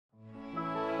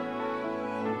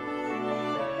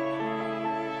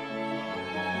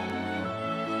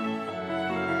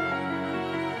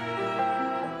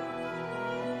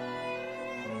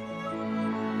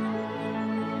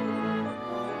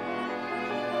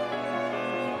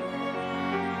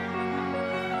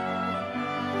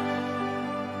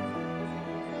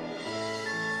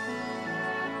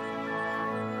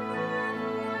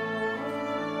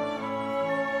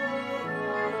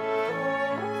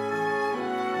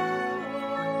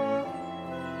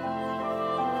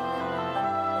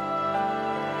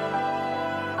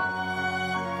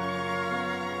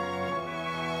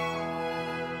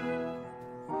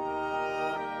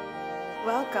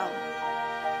welcome.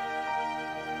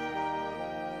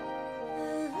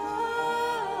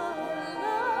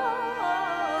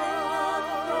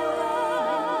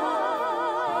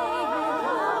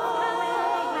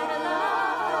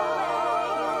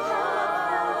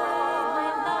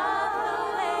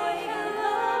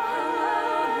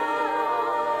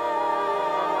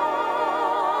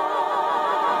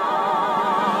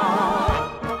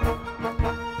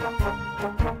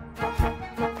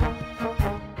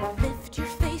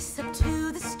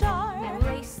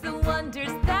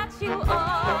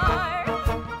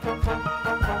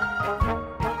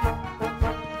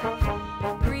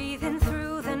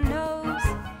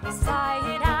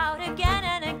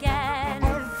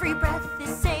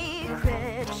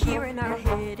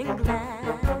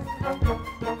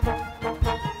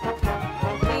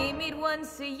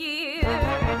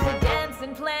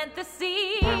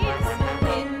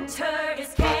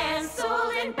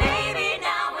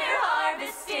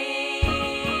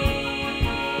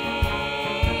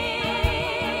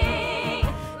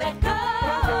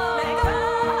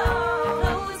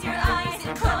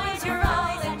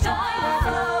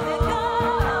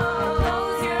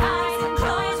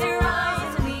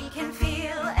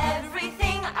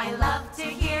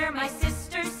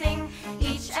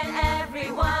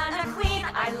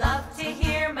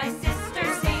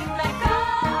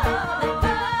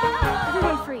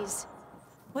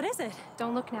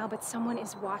 Don't look now, but someone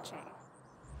is watching.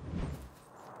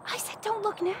 I said don't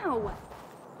look now.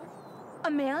 A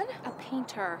man? A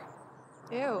painter.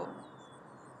 Ew.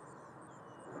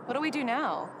 What do we do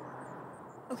now?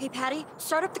 Okay, Patty,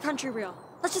 start up the country reel.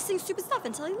 Let's just sing stupid stuff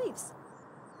until he leaves.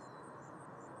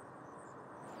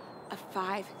 A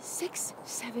 5, 6,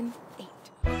 7, 8.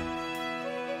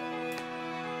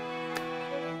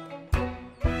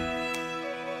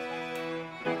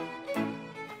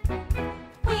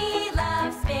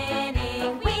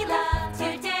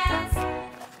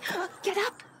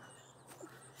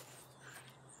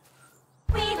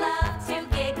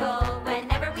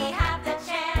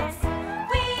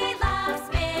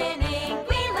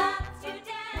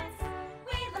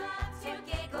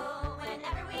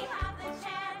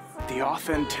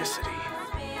 Authenticity.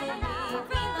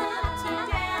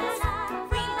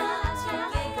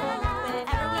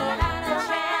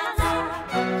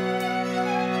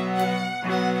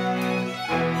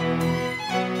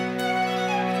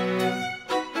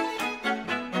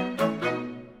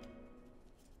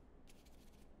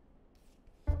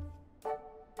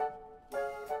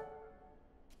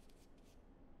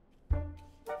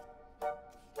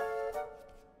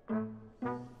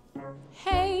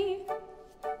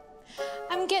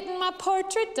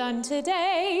 Portrait done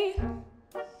today. At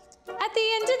the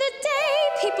end of the day,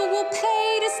 people will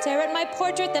pay to stare at my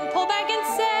portrait, then pull back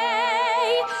and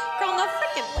say, "Girl, no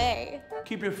frickin' way."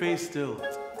 Keep your face still.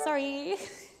 Sorry.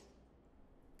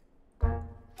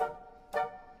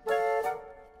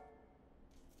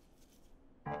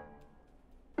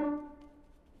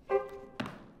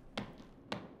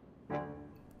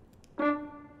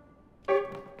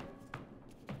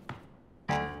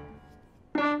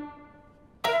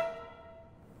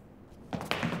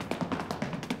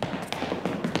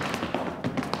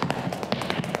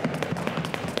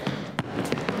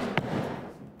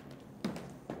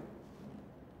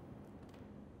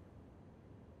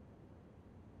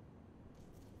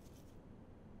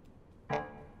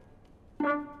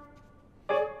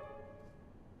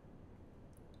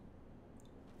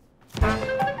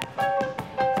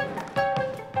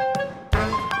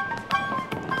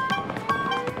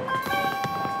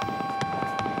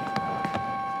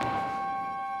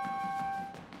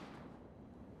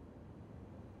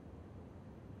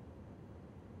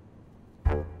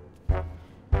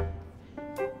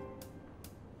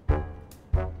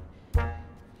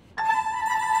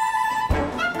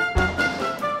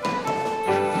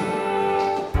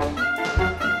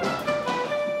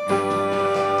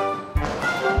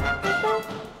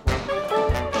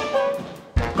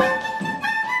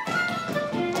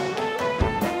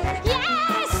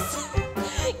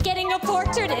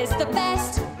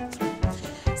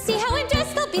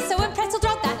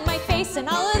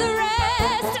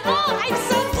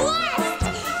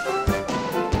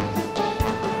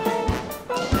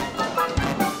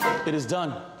 It is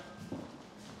done.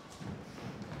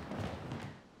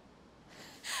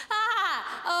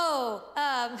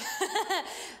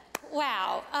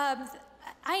 Wow.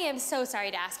 I am so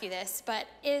sorry to ask you this, but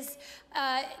is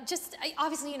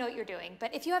obviously you know what you're doing,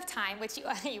 but if you have time, which you,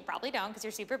 you probably don't because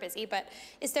you're super busy, but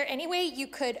is there any way you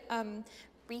could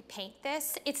repaint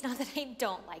this? It's not that I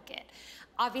don't like it.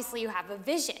 Obviously you have a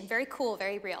vision, very cool,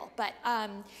 very real, but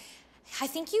I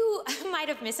think you might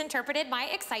have misinterpreted my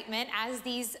excitement as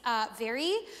these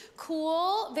very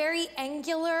cool, very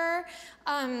angular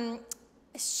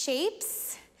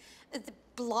shapes,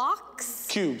 blocks.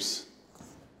 Cubes.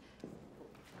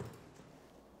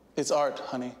 It's art,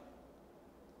 honey.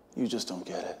 You just don't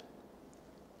get it.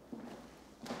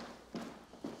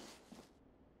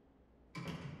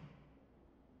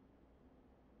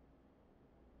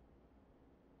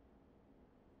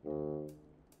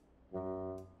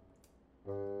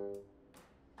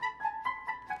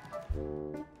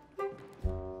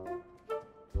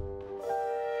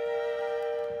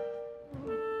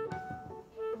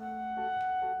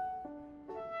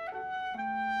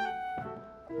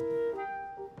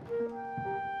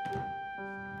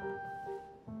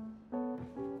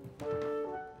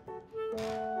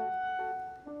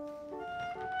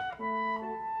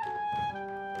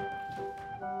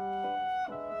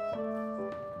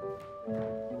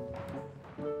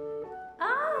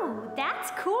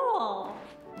 That's cool.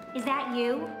 Is that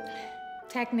you?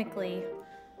 Technically.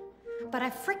 But I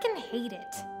frickin' hate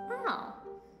it. Oh.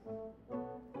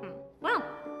 Well,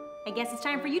 I guess it's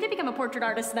time for you to become a portrait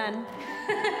artist then.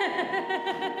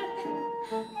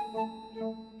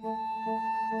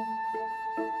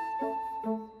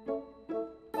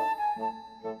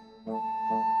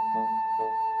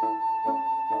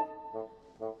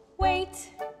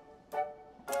 Wait.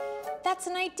 That's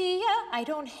an idea I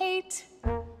don't hate.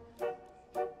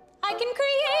 I can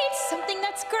create something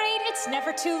that's great. It's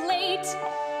never too late.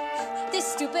 This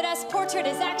stupid-ass portrait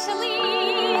is actually...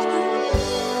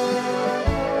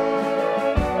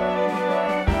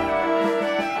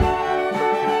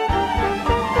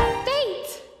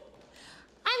 fate!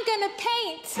 I'm gonna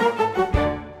paint.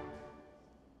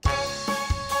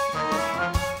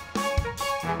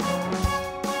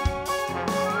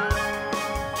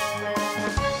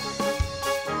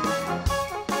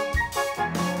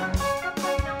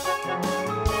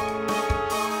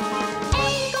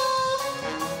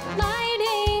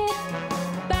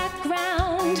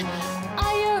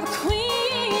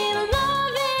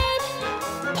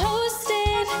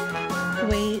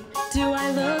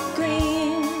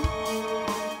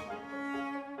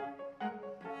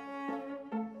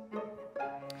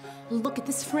 Look at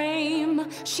this frame.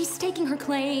 She's staking her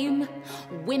claim.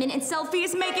 Women in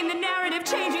selfies making the narrative,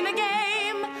 changing the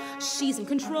game. She's in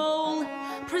control,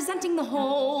 presenting the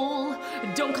whole.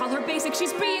 Don't call her basic,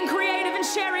 she's being creative and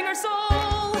sharing her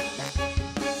soul.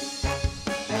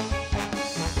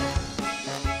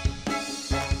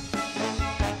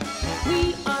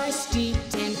 We are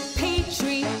steeped in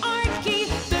patriarchy.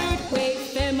 Third wave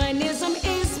feminism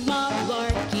is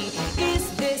malarkey.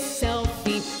 Is this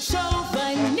selfie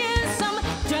chauvinism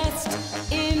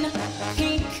dressed in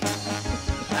pink?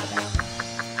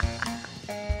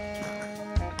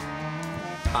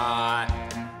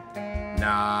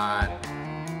 Not.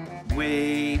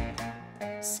 Wait.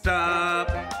 Stop.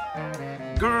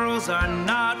 Girls are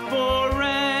not for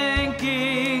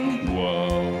ranking.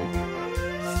 Whoa.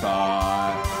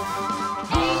 Thought.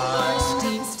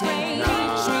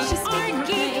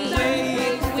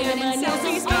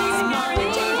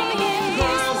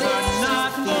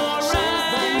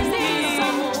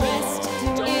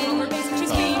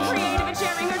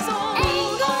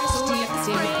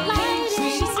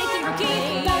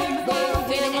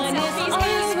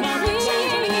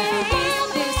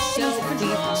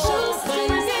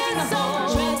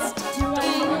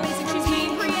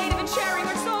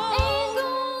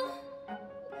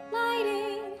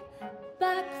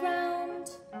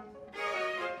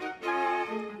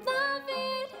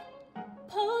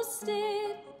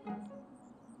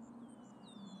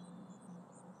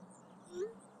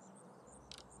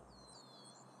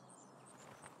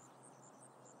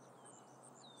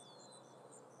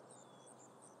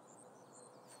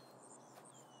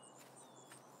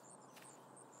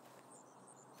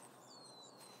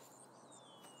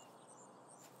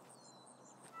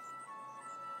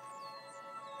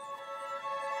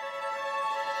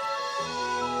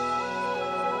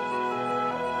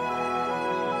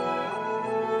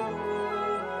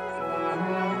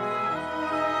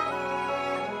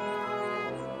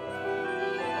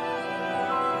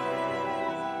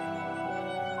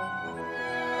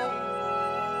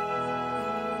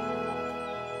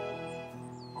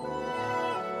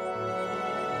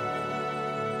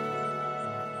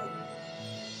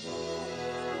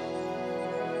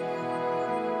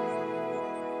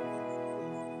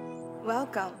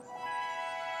 Welcome.